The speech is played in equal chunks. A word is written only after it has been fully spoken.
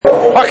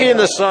Hockey in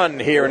the Sun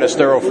here in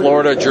Estero,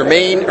 Florida.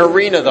 Germain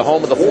Arena, the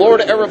home of the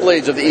Florida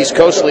Everblades of the East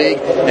Coast League,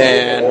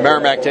 and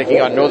Merrimack taking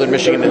on Northern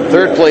Michigan in the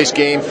third place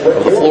game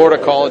of the Florida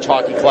College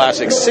Hockey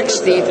Classic,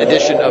 16th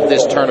edition of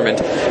this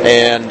tournament.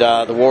 And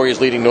the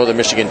Warriors leading Northern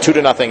Michigan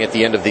 2-0 at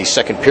the end of the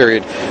second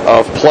period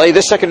of play.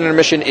 This second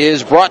intermission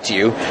is brought to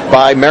you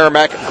by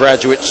Merrimack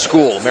Graduate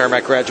School,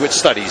 Merrimack Graduate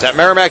Studies. At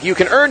Merrimack, you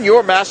can earn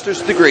your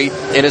master's degree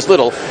in as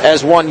little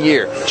as 1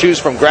 year. Choose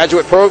from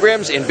graduate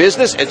programs in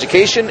business,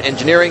 education,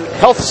 engineering,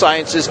 health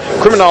sciences,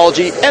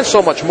 criminology, and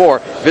so much more.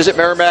 Visit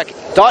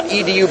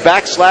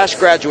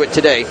merrimack.edu/graduate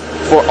today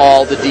for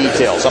all the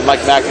details. I'm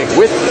Mike Macknick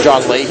with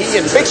John Leahy,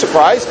 and big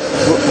surprise,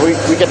 we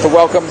get to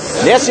welcome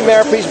Nancy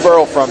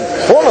Marapese-Burrell, from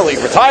formerly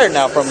retired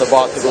now from the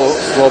Boston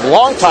Globe,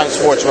 longtime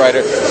sports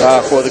writer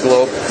for the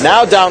Globe,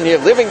 now down here,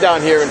 living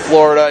down here in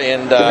Florida,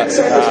 and I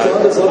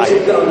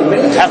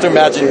have to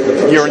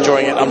imagine you're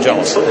enjoying it. I'm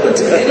jealous.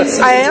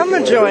 I am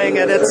enjoying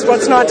it. It's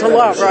what's not to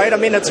love, right? I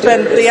mean, it's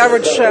been the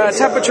average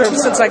temperature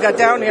since I got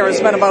down here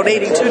has been about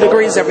 82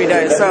 degrees every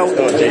day. So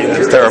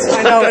it's terrible.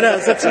 I know it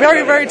is. It's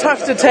very, very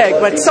tough to take,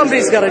 but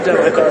somebody's got to do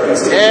it.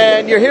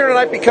 And you're here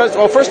tonight because,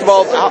 well, first of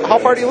all, how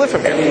far do you live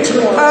from here?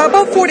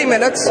 About 40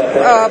 minutes.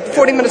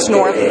 40 minutes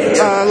north,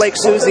 Lake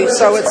Susie.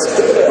 So it's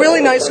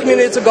really nice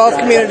community. It's a golf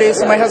community,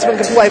 so my husband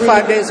can play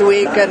 5 days a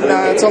week, and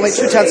it's only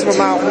 0.2 of a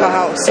mile from the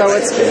house. So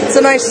it's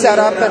a nice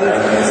setup,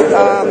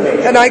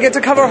 and I get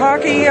to cover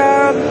hockey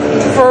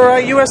for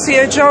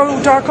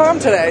USCHO.com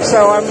today.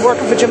 So I'm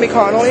working for Jimmy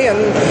Connolly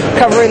and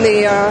covering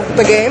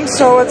the games.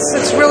 So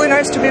it's really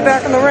nice to be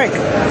back in the rink.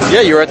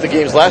 Yeah, you were at the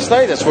games last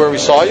night. That's where we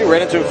saw you.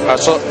 Ran into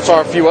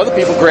saw a few other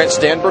people. Grant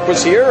Stanbrook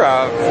was here.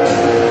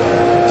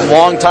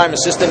 Long-time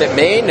assistant at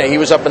Maine. He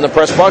was up in the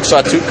press box.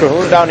 Saw Toot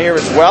Cahoon down here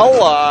as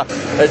well.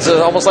 It's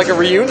almost like a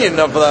reunion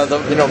of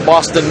the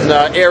Boston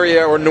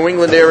area or New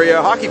England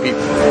area hockey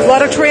people. A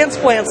lot of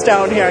transplants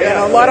down here.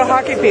 A lot of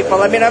hockey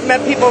people. I mean, I've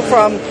met people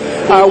from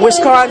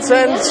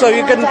Wisconsin, so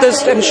you can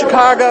this in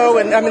Chicago,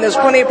 and I mean, there's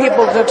plenty of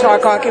people to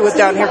talk hockey with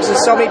down here because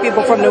there's so many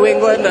people from New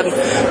England, and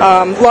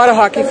a lot of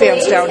hockey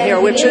fans down here,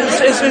 which is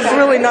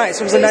really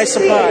nice. It was a nice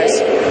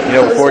surprise.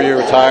 Before you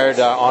retired,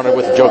 honored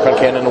with the Joe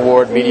Concannon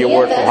Award, Media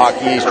Award from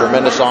Hockey East.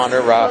 Tremendous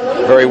honor,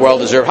 very well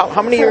deserved.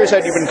 How many years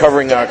have you been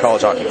covering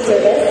college hockey?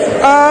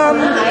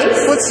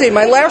 Let's see.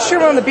 My last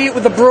year on the beat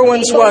with the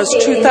Bruins was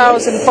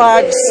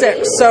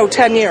 2005-06, so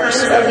 10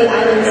 years.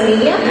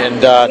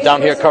 And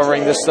down here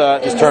covering this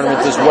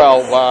tournament as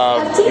well.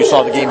 You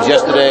saw the games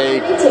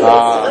yesterday.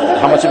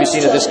 How much have you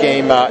seen of this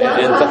game,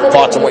 and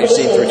thoughts on what you've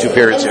seen through 2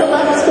 periods here?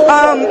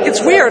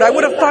 It's weird. I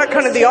would have thought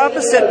kind of the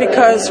opposite,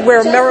 because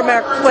where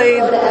Merrimack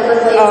played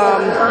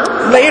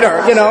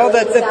later,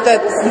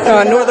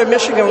 that Northern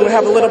Michigan would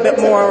have a little bit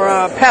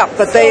more pep,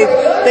 but they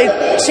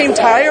seem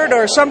tired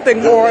or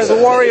something, or the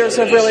Warriors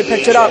have really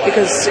picked it up,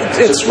 because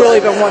it's really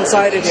been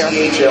one-sided here.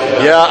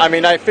 Yeah, I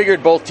mean, I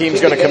figured both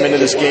teams going to come into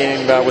this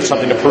game with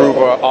something to prove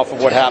off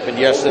of what happened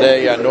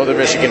yesterday. Northern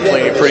Michigan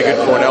playing a pretty good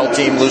Cornell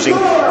team, losing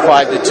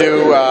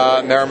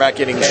 5-2. Merrimack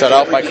getting shut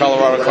out by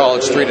Colorado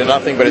College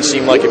 3-0, but it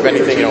seemed like, if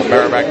anything,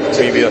 Merrimack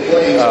maybe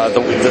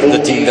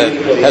the team that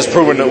has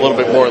proven a little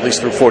bit more, at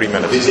least through 40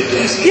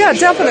 minutes. Yeah,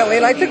 definitely.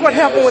 And I think what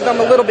happened with them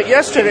a little bit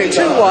yesterday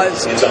too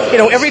was,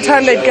 every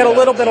time they'd get a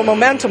little bit of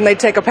momentum, they'd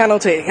take a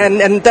penalty, and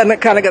then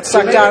it kind of gets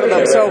sucked out of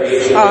them. So,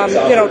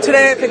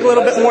 today I think a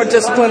little bit more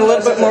discipline, a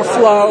little bit more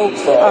flow.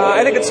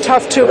 I think it's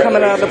tough too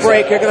coming out of the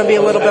break. You're going to be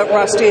a little bit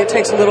rusty. It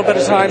takes a little bit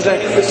of time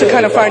to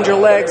kind of find your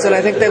legs, and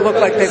I think they look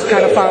like they've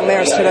kind of found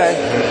theirs today.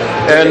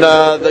 And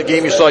the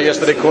game you saw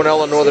yesterday,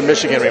 Cornell and Northern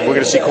Michigan. I mean, we're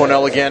going to see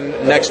Cornell again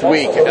next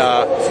week.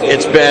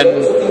 It's been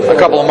a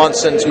couple of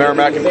months since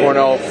Merrimack and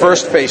Cornell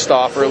first faced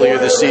off earlier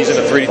this season,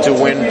 a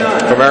 3-2 win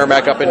for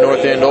Merrimack up in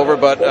North Andover,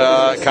 but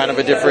kind of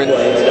a different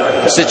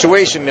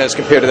situation as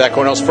compared to that.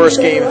 Cornell's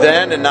first game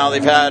then, and now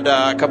they've had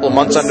a couple of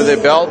months under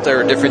their belt.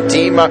 They're a different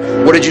team.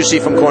 What did you see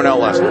from Cornell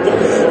last night?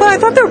 Well, I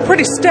thought they were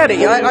pretty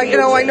steady.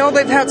 I know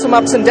they've had some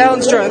ups and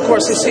downs during the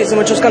course of the season,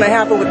 which is going to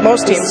happen with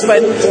most teams,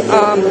 but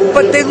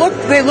they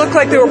looked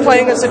like they were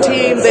playing as a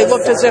team. They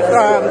looked as if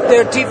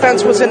their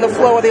defense was in the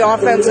flow of the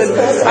offense, and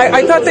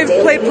I thought they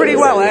played pretty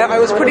well. I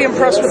was pretty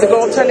impressed with the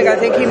goaltending. I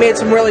think he made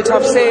some really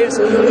tough saves.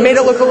 Made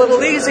it look a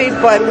little easy,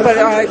 but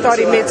I thought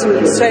he made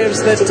some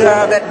saves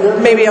that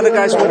maybe other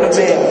guys wouldn't have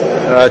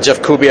made.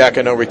 Jeff Kubiak,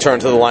 I know,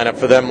 returned to the lineup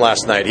for them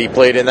last night. He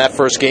played in that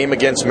first game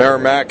against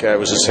Merrimack. It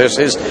was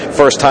his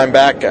first time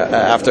back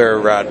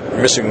after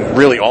missing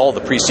really all of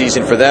the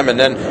preseason for them, and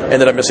then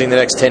ended up missing the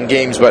next 10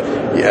 games. But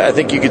yeah, I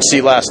think you could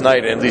see last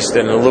night, at least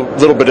in a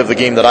little bit of the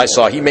game that I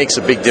saw, he makes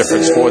a big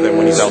difference for them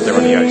when he's out there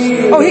on the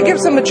ice. Oh, he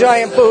gives them a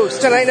giant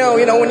boost. And I know,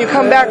 when you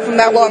come back from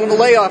that long of a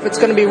layoff, it's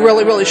going to be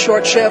really, really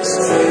short shifts.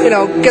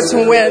 Get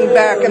some wind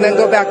back and then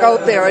go back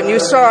out there. And you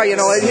saw, he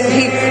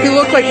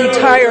looked like he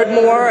tired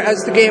more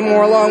as the game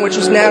wore along, which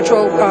is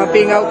natural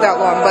being out that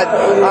long.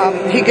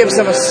 But he gives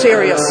them a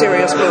serious,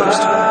 serious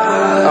boost.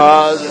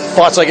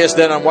 Thoughts, I guess,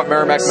 then on what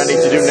Merrimack might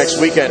need to do next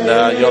weekend.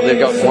 They've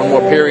got one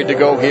more period to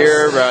go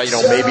here.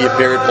 Maybe a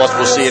period plus.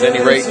 We'll see. At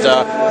any rate,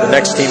 the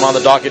next team on the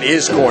docket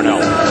is Cornell.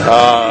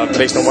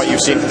 Based on what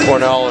you've seen from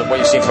Cornell and what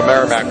you've seen from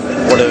Merrimack,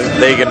 what are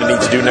they going to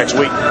need to do next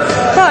week?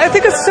 Well, I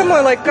think it's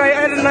similar. Like, I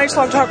had a nice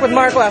long talk with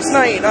Mark last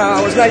night.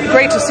 It was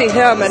great to see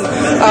him. And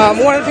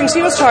one of the things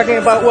he was talking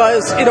about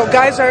was,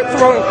 guys aren't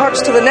throwing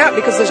pucks to the net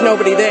because there's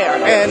nobody there.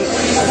 And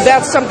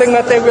that's something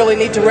that they really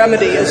need to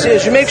remedy is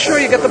you make sure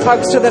you get the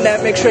pucks to the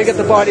net, make sure you get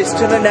the bodies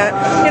to the net.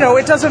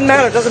 It doesn't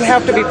matter. It doesn't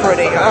have to be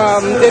pretty.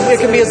 It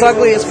can be as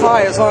ugly as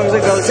pie as long as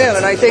it goes in.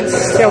 And I think,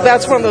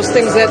 that's one of those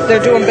things that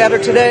they're doing better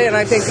today, and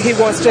I think he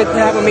wants to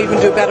have them even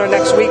do better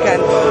next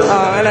weekend.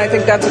 And I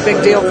think that's a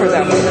big deal for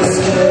them.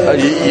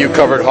 You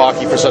covered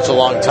hockey for such a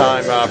long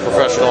time,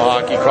 professional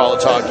hockey,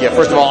 college hockey.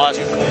 First of all, I'll ask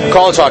you,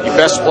 college hockey,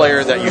 best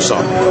player that you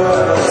saw?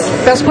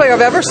 Best player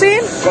I've ever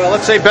seen? Well,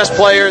 let's say best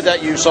player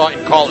that you saw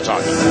in college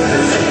hockey.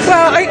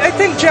 Well, I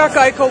think Jack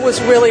Eichel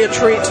was really a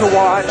treat to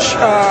watch.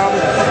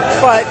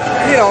 But,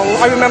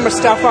 I remember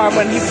Stefan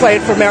when he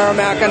played for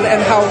Merrimack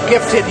and how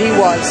gifted he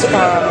was.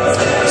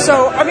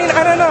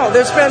 I don't know.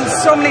 There's been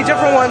so many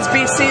different ones.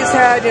 BC's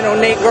had,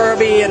 Nate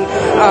Gerby, and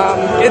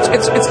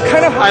it's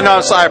kind of hard. I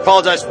know, so I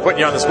apologize for putting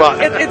you on the spot.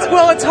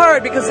 It's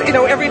hard because,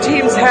 every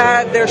team's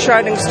had their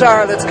shining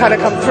star that's kind of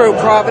come through.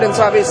 Providence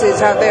obviously has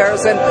had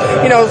theirs, and,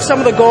 some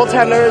of the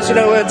goaltenders,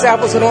 it's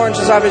apples and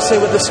oranges obviously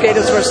with the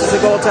skaters versus the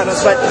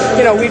goaltenders, but,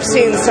 we've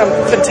seen some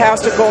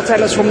fantastic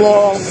goaltenders from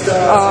Lowell,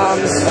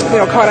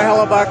 Connor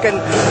Hellebuck, and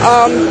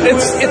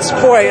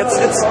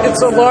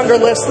it's a longer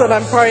list than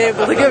I'm probably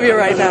able to give you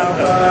right now.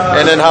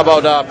 And then how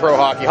about pro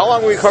hockey? How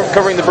long were you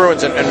covering the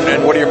Bruins,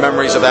 and what are your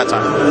memories of that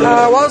time?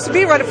 I was a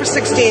beat writer for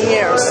 16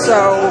 years,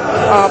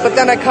 but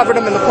then I covered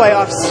them in the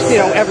playoffs,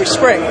 every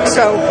spring.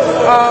 So,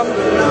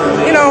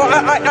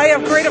 I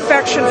have great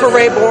affection for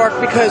Ray Bourque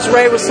because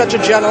Ray was such a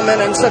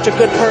gentleman and such a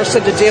good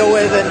person to deal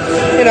with,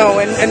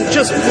 and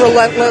just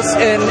relentless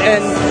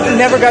and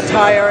never got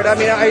tired.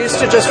 I used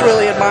to just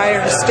really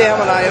admire his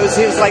stamina.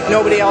 He was like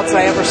nobody else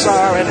I ever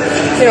saw, and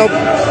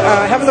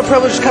having the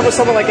privilege to cover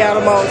someone like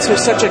Adam Oates,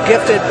 who's such a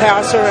gifted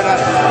passer and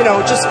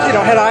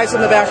had eyes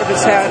in the back of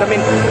his head.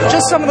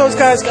 Just some of those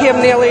guys.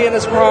 Cam Neely in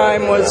his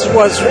prime was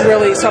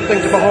really something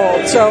to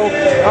behold. So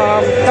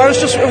I was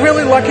just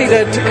really lucky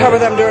to cover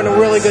them during a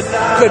really good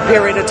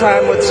period of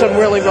time with some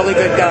really, really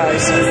good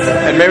guys.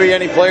 And maybe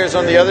any players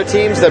on the other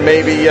teams that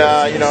maybe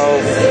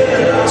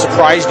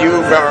surprised you,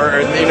 or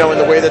in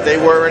the way that they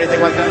were, or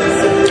anything like that?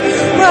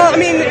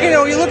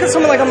 Well, you look at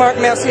someone like a Mark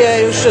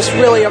Messier, who's just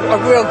really a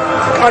real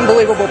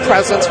unbelievable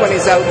presence when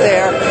he's out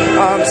there.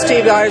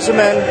 Steve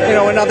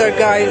Yzerman, another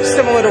guy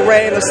similar to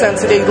Ray in the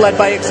sense that he led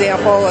by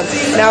example, and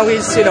now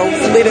he's,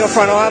 leading a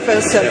front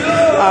office.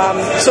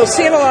 And so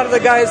seeing a lot of the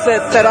guys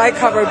that I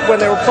covered when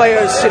they were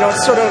players,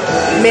 sort of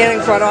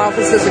manning front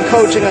offices and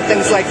coaching and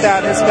things like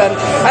that has been,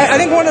 I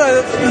think one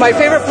of my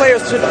favorite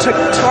players to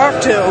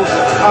talk to,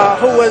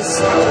 who was,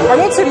 I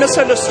won't say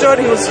misunderstood,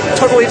 he was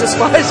totally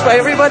despised by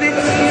everybody,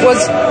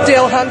 was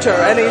Dale Hunter.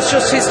 And he's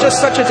just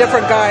such a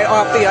different guy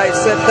off the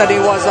ice than he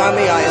was on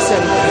the ice.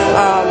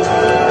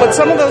 And but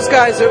some of those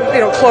guys,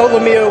 Claude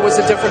Lemieux was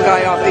a different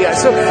guy off the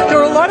ice. So there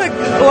were a lot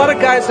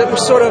of guys that were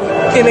sort of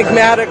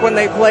enigmatic when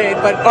they played,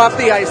 but off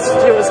the ice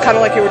it was kind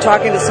of like you were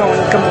talking to someone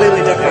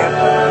completely different.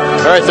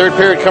 All right, third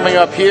period coming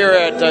up here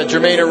at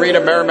Germain Arena.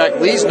 Merrimack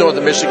leads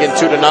Northern Michigan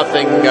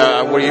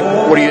 2-0.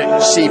 What do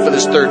you see for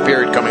this third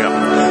period coming up?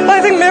 Well,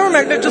 I think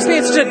Merrimack just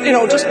needs to,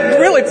 just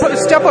really put a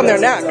step on their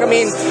neck.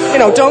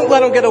 Don't let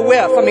them get a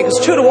whiff. Because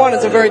 2-1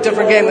 is a very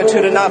different game than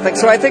 2-0.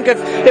 So I think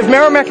if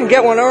Merrimack can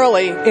get one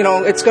early,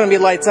 it's going to be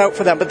lights out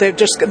for them. But they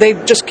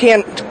just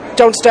can't.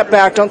 Don't step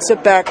back. Don't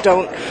sit back.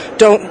 Don't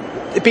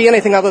be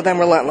anything other than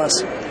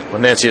relentless. Well,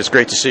 Nancy, it's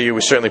great to see you.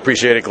 We certainly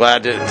appreciate it.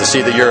 Glad to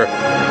see that you're,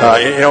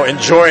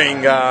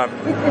 enjoying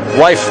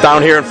life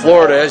down here in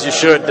Florida, as you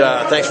should.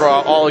 Thanks for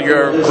all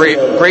your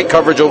great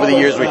coverage over the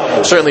years. We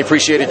certainly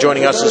appreciated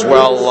joining us as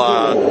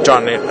well.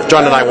 John and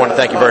I want to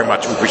thank you very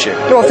much. We appreciate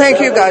it. Well, thank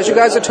you, guys. You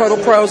guys are total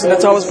pros, and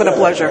it's always been a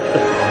pleasure.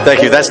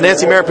 Thank you. That's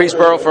Nancy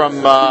Marapeaceborough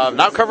from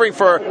now covering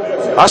for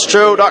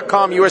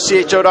USCHO.com,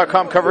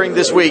 USCHO.com, covering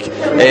this week,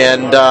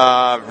 and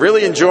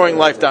really enjoying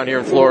life down here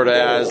in Florida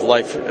as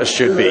life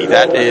should be.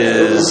 That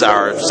is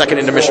our second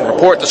intermission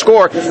report. The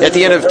score at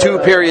the end of two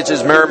periods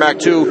is Merrimack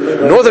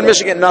 2, Northern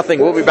Michigan nothing.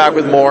 We'll be back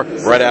with more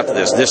right after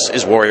this. This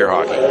is Warrior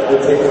Hockey.